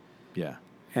movie. Yeah.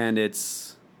 And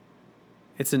it's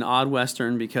an odd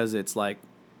Western because it's like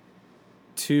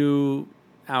 2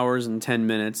 hours and 10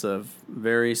 minutes of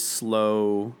very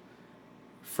slow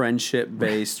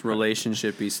friendship-based,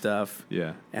 relationship-y stuff.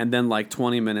 Yeah. And then like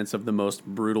 20 minutes of the most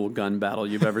brutal gun battle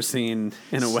you've ever seen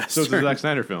in a So Western. it's a Zack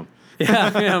Snyder film.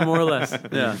 yeah, more or less.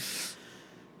 Yeah.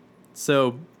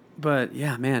 So, but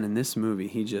yeah, man, in this movie,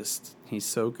 he's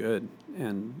so good.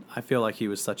 And I feel like he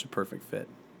was such a perfect fit.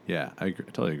 Yeah, I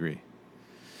totally agree.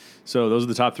 So those are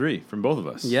the top 3 from both of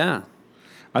us. Yeah.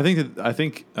 I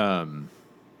think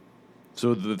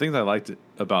so the things I liked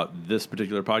about this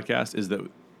particular podcast is that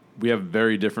we have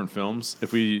very different films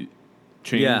if we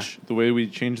change the way we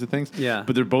change the things. Yeah.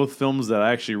 But they're both films that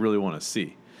I actually really want to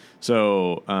see.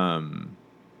 So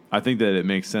I think that it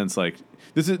makes sense. Like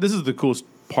this is the coolest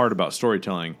part about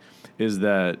storytelling is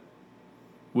that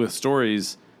with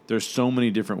stories, there's so many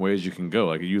different ways you can go.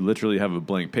 Like you literally have a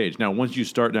blank page. Now, once you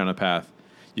start down a path,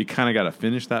 you kind of got to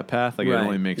finish that path. Like it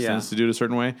only makes sense to do it a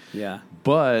certain way. Yeah.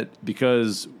 But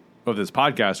because of this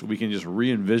podcast, we can just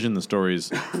re-envision the stories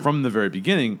from the very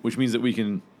beginning, which means that we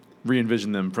can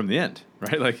re-envision them from the end,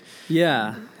 right? Like,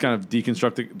 kind of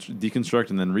deconstruct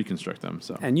and then reconstruct them.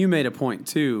 So, and you made a point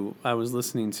too. I was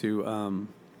listening to,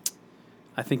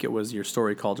 I think it was your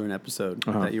Story Cauldron episode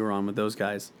that you were on with those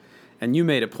guys, and you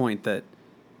made a point that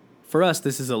for us,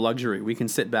 this is a luxury. We can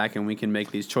sit back and we can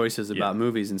make these choices about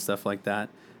movies and stuff like that.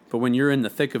 But when you're in the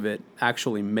thick of it,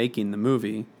 actually making the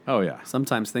movie,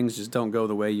 sometimes things just don't go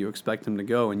the way you expect them to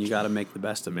go, and you got to make the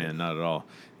best of it. Man, not at all.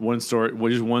 One story.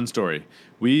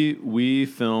 We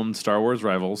filmed Star Wars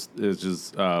Rivals. It's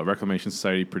just Reclamation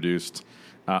Society produced.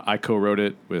 I co-wrote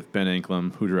it with Ben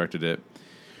Anklam, who directed it.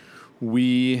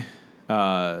 We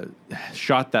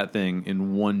shot that thing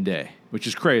in one day, which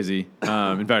is crazy.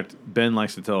 In fact, Ben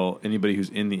likes to tell anybody who's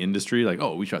in the industry, like,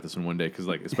 "Oh, we shot this in one day," because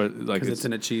it's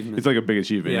an achievement. It's like a big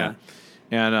achievement, yeah.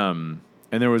 And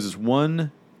there was this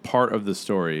one part of the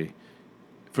story.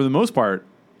 For the most part,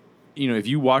 if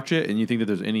you watch it and you think that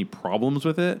there's any problems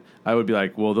with it, I would be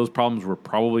like, well, those problems were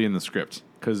probably in the script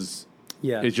because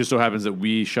it just so happens that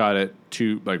we shot it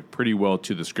pretty well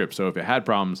to the script. So if it had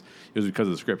problems, it was because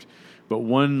of the script. But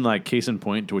one case in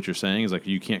point to what you're saying is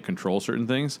you can't control certain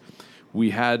things.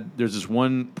 There's this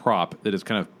one prop that is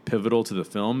kind of pivotal to the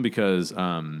film because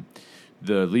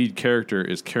the lead character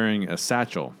is carrying a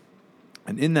satchel.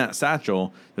 And in that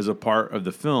satchel, there's a part of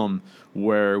the film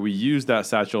where we use that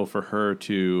satchel for her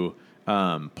to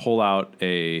pull out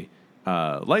a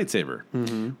lightsaber.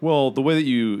 Mm-hmm. Well, the way that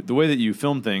you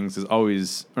film things is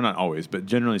always, or not always, but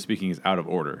generally speaking, is out of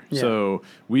order. Yeah. So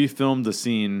we filmed the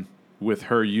scene with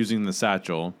her using the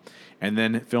satchel, and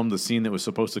then filmed the scene that was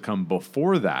supposed to come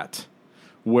before that,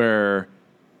 where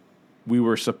we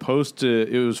were supposed to.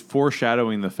 It was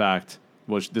foreshadowing the fact.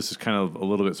 Which this is kind of a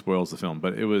little bit spoils the film,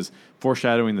 but it was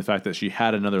foreshadowing the fact that she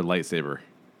had another lightsaber.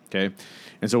 Okay,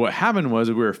 and so what happened was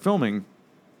we were filming.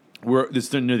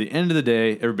 It's near the end of the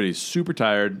day. Everybody's super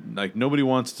tired. Nobody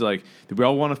wants to we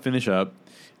all want to finish up,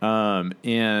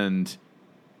 and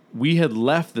we had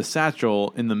left the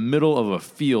satchel in the middle of a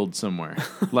field somewhere.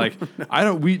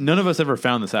 None of us ever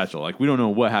found the satchel. We don't know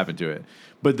what happened to it.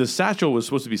 But the satchel was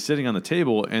supposed to be sitting on the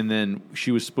table, and then she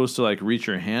was supposed to reach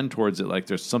her hand towards it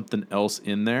there's something else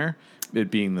in there, it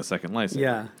being the second lightsaber.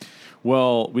 Yeah.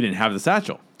 Well, we didn't have the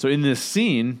satchel. So in this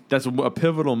scene, that's a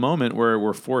pivotal moment where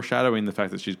we're foreshadowing the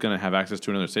fact that she's going to have access to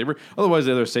another saber. Otherwise,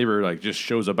 the other saber just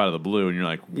shows up out of the blue, and you're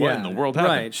like, what in the world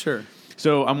happened? Right, sure.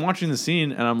 So I'm watching the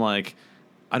scene, and I'm like,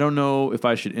 I don't know if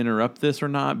I should interrupt this or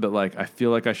not, but I feel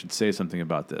like I should say something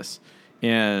about this.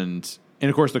 And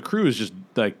of course, the crew is just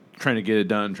trying to get it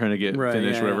done, trying to get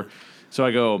finished, whatever. Yeah. So I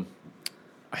go,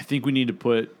 I think we need to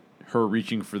put her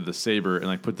reaching for the saber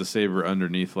and put the saber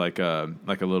underneath a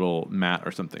little mat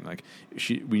or something.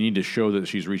 We need to show that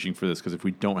she's reaching for this, because if we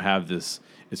don't have this,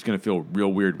 it's going to feel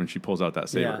real weird when she pulls out that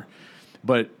saber. Yeah.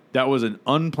 But that was an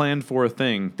unplanned for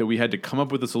thing that we had to come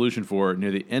up with a solution for near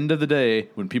the end of the day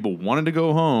when people wanted to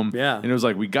go home. Yeah. And it was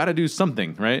we got to do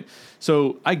something, right?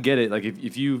 So I get it.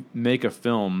 If you make a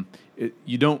film,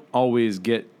 you don't always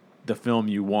get the film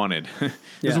you wanted.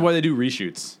 This is why they do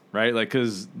reshoots, right?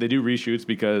 Because they do reshoots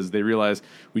because they realize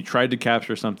we tried to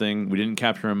capture something, we didn't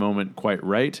capture a moment quite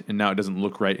right, and now it doesn't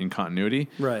look right in continuity.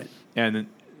 Right. And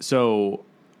so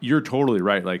you're totally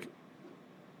right.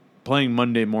 Playing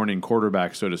Monday morning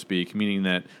quarterback, so to speak, meaning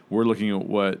that we're looking at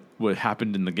what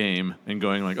happened in the game and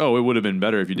going oh, it would have been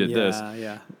better if you did this.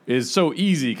 Yeah. Is so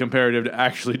easy comparative to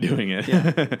actually doing it.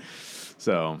 Yeah.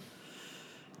 So.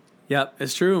 Yep,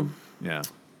 it's true. Yeah.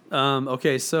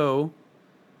 Okay, so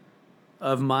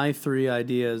of my 3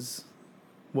 ideas,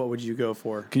 what would you go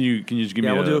for? Can you just give me?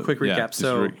 Yeah, we'll do a quick recap. Yeah,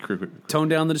 so quick. Tone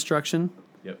down the destruction.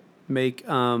 Yep. Make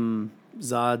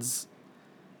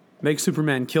Make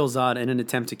Superman kill Zod in an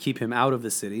attempt to keep him out of the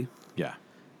city. Yeah.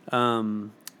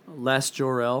 Less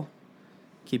Jor-El,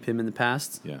 keep him in the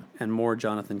past. Yeah. And more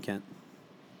Jonathan Kent.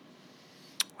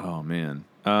 Oh man.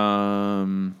 I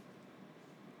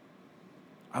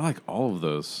like all of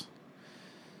those.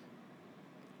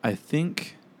 I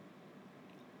think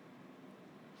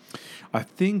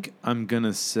I'm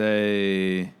gonna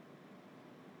say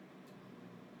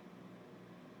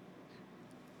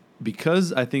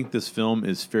because I think this film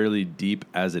is fairly deep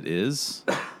as it is,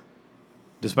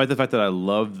 despite the fact that I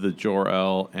love the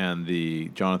Jor-El and the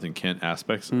Jonathan Kent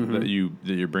aspects that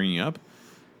you're bringing up,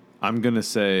 I'm gonna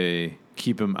say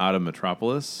keep him out of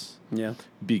Metropolis. Yeah.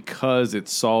 Because it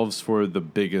solves for the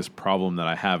biggest problem that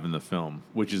I have in the film,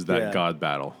 which is that God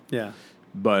battle. Yeah.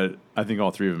 But I think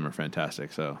all three of them are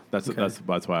fantastic. So that's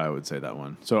why I would say that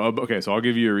one. So okay, so I'll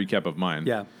give you a recap of mine.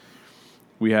 Yeah.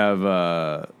 We have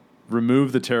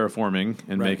remove the terraforming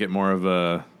and make it more of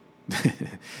a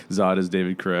Zod as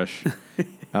David Koresh.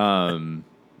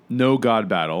 No God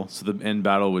battle, so the end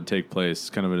battle would take place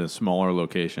kind of in a smaller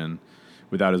location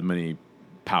without as many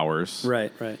powers.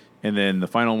 Right, right. And then the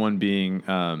final one being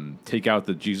take out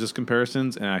the Jesus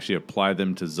comparisons and actually apply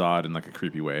them to Zod in like a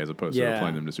creepy way as opposed to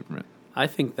applying them to Superman. I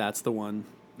think that's the one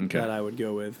that I would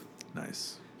go with.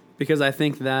 Nice. Because I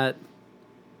think that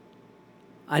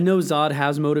I know Zod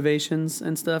has motivations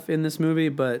and stuff in this movie,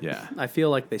 but I feel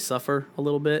like they suffer a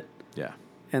little bit. Yeah.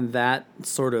 And that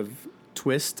sort of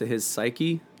twist to his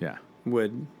psyche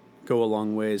would go a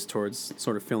long ways towards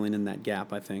sort of filling in that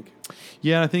gap, I think.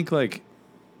 Yeah, I think like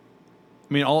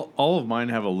all of mine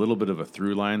have a little bit of a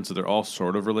through line, so they're all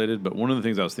sort of related, but one of the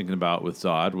things I was thinking about with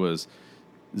Zod was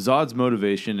Zod's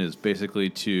motivation is basically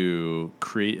to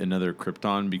create another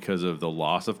Krypton because of the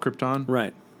loss of Krypton.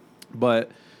 Right.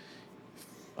 But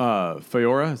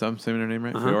Faora, is that I'm saying her name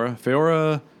right?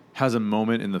 Faora has a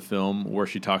moment in the film where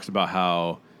she talks about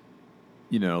how,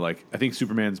 I think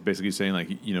Superman's basically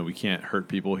saying we can't hurt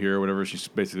people here or whatever. She's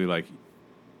basically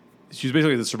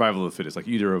the survival of the fittest. Like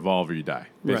you either evolve or you die.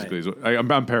 Basically, right.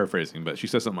 I'm paraphrasing, but she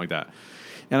says something like that.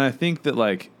 And I think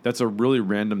that that's a really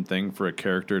random thing for a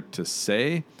character to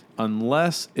say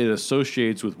unless it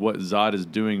associates with what Zod is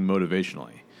doing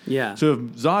motivationally. Yeah. So if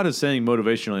Zod is saying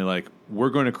motivationally, we're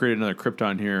going to create another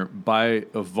Krypton here by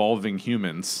evolving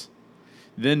humans,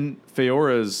 then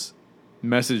Faora's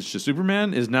message to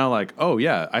Superman is now oh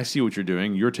yeah, I see what you're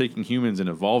doing. You're taking humans and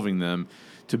evolving them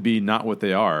to be not what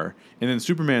they are. And then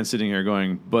Superman's sitting here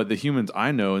going, but the humans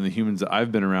I know and the humans that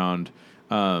I've been around,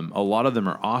 a lot of them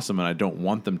are awesome and I don't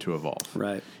want them to evolve.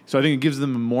 Right. So I think it gives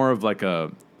them more of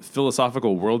a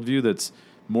philosophical worldview that's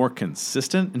more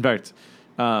consistent. In fact,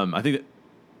 I think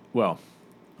I'll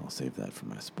save that for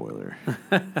my spoiler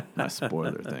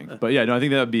thing. But yeah, no, I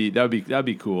think that'd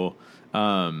be cool.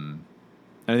 I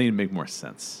think it'd make more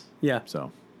sense. Yeah.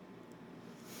 So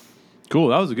cool.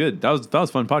 That was a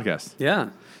fun podcast. Yeah.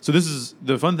 So this is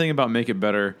the fun thing about Make It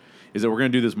Better is that we're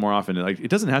going to do this more often. It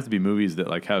doesn't have to be movies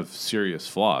that have serious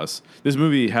flaws. This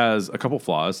movie has a couple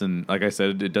flaws, and like I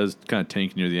said, it does kind of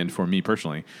tank near the end for me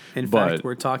personally. In fact,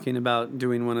 we're talking about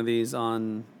doing one of these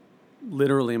on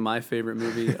literally my favorite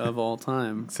movie of all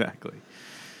time. Exactly.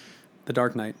 The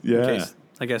Dark Knight. Yeah.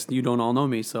 I guess you don't all know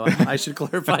me, so I should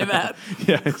clarify that.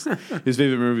 Yeah, his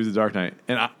favorite movie is The Dark Knight,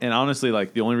 and honestly,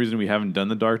 the only reason we haven't done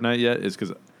The Dark Knight yet is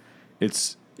because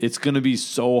it's going to be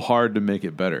so hard to make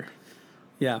it better.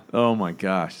 Yeah. Oh my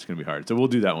gosh, it's going to be hard. So we'll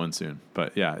do that one soon.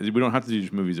 But yeah, we don't have to do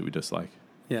just movies that we dislike.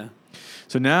 Yeah.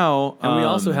 So now, and we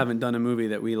also haven't done a movie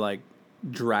that we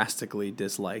drastically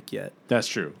dislike yet. That's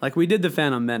true. We did The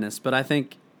Phantom Menace, but I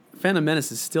think Phantom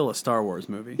Menace is still a Star Wars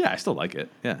movie. Yeah, I still like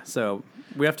it. Yeah. So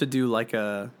we have to do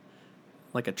a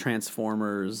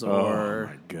Transformers or. Oh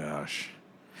my gosh!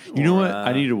 You know what?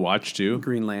 I need to watch too.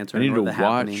 Green Lantern. I need to watch.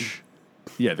 Happening.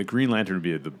 Yeah, the Green Lantern would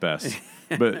be the best.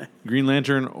 But Green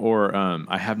Lantern or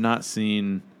I have not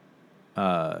seen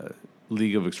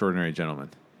League of Extraordinary Gentlemen.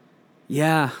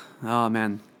 Yeah. Oh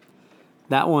man,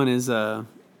 that one is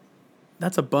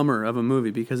that's a bummer of a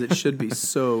movie because it should be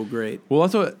so great. Well,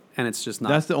 and it's just not.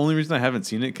 That's the only reason I haven't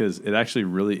seen it because it actually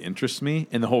really interests me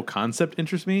and the whole concept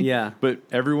interests me. Yeah. But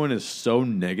everyone is so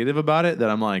negative about it that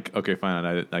I'm like, okay,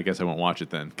 fine. I guess I won't watch it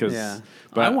then.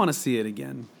 But I want to see it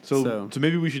again. So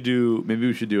maybe we should do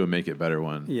a Make It Better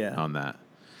one. On that.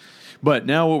 But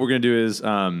now what we're gonna do is,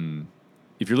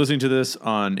 if you're listening to this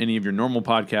on any of your normal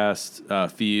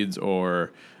podcast feeds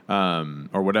or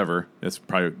whatever, it's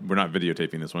probably we're not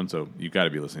videotaping this one, so you've got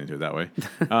to be listening to it that way.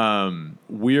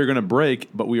 We are going to break,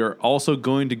 but we are also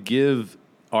going to give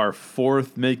our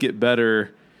fourth Make It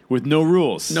Better with no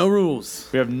rules. No rules.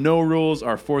 We have no rules.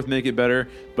 Our fourth Make It Better,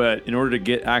 but in order to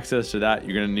get access to that,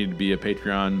 you're going to need to be a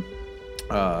Patreon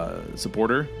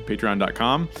supporter.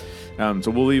 Patreon.com.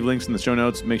 So we'll leave links in the show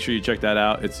notes. Make sure you check that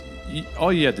out. It's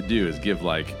all you have to do is give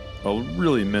a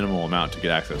really minimal amount to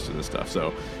get access to this stuff.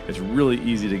 So it's really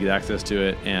easy to get access to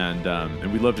it, and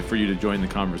we'd love for you to join the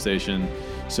conversation.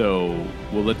 So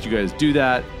we'll let you guys do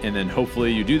that, and then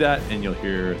hopefully you do that, and you'll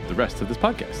hear the rest of this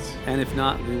podcast. And if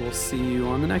not, we will see you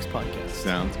on the next podcast.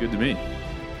 Sounds good to me.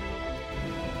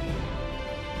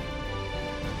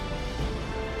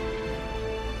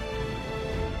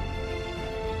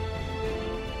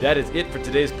 That is it for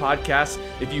today's podcast.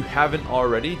 If you haven't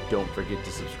already, don't forget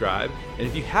to subscribe. And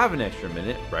if you have an extra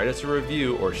minute, write us a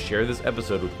review or share this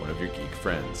episode with one of your geek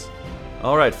friends.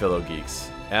 All right, fellow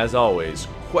geeks, as always,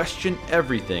 question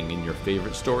everything in your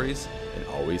favorite stories and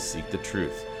always seek the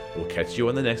truth. We'll catch you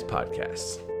on the next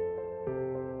podcast.